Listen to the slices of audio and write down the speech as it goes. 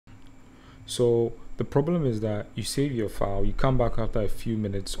So the problem is that you save your file, you come back after a few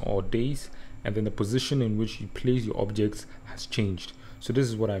minutes or days, and then the position in which you place your objects has changed. So this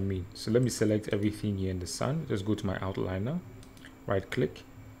is what I mean. So let me select everything here in the sun. Just go to my outliner, right click,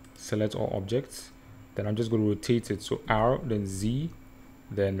 select all objects. Then I'm just going to rotate it. So R, then Z,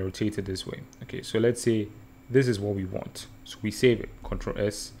 then rotate it this way. Okay, so let's say this is what we want. So we save it, Control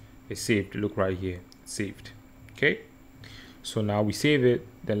S, it's saved. Look right here, it's saved. Okay, so now we save it.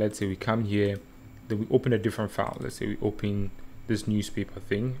 Then let's say we come here, then we open a different file. Let's say we open this newspaper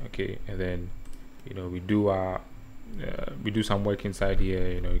thing. Okay, and then we do our we do some work inside here.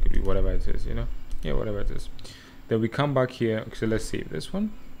 It could be whatever it is. Yeah, whatever it is. Then we come back here. So let's save this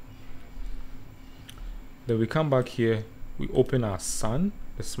one. Then we come back here, we open our sun,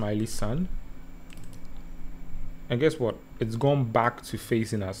 the smiley sun, and guess what? It's gone back to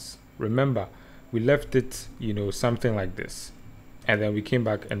facing us. Remember, we left it something like this, and then we came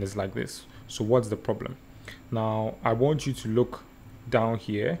back and it's like this. So what's the problem? Now I want you to look down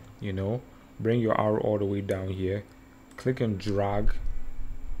here, bring your arrow all the way down here, click and drag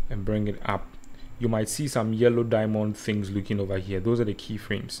and bring it up. You might see some yellow diamond things looking over here. Those are the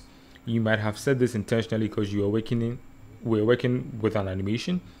keyframes. You might have set this intentionally because we're working with an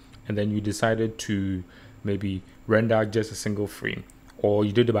animation, and then you decided to maybe render just a single frame, or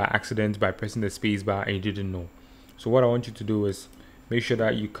you did it by accident by pressing the space bar and you didn't know. So what I want you to do is make sure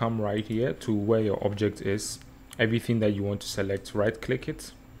that you come right here to where your object is. Everything that you want to select, right click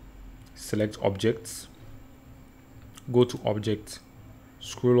it, select objects, go to object,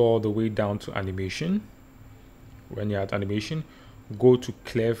 scroll all the way down to animation. When you're at animation, go to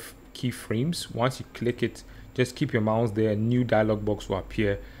clear keyframes. Once you click it, just keep your mouse there. A new dialog box will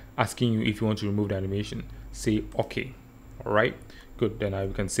appear asking you if you want to remove the animation. Say OK. All right, good. Then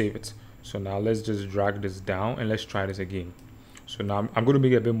we can save it. So now let's just drag this down and let's try this again. So now I'm going to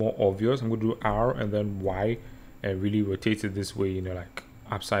make it a bit more obvious. I'm going to do R and then Y and really rotate it this way, like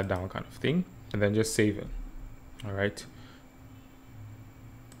upside down kind of thing, and then just save it. All right,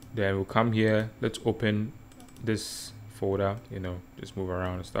 then we'll come here, let's open this folder, just move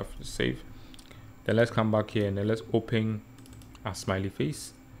around and stuff, just save. Then let's come back here and then let's open our smiley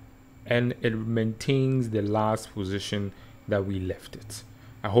face, and it maintains the last position that we left it.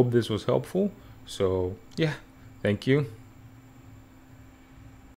 I hope this was helpful. So yeah, thank you.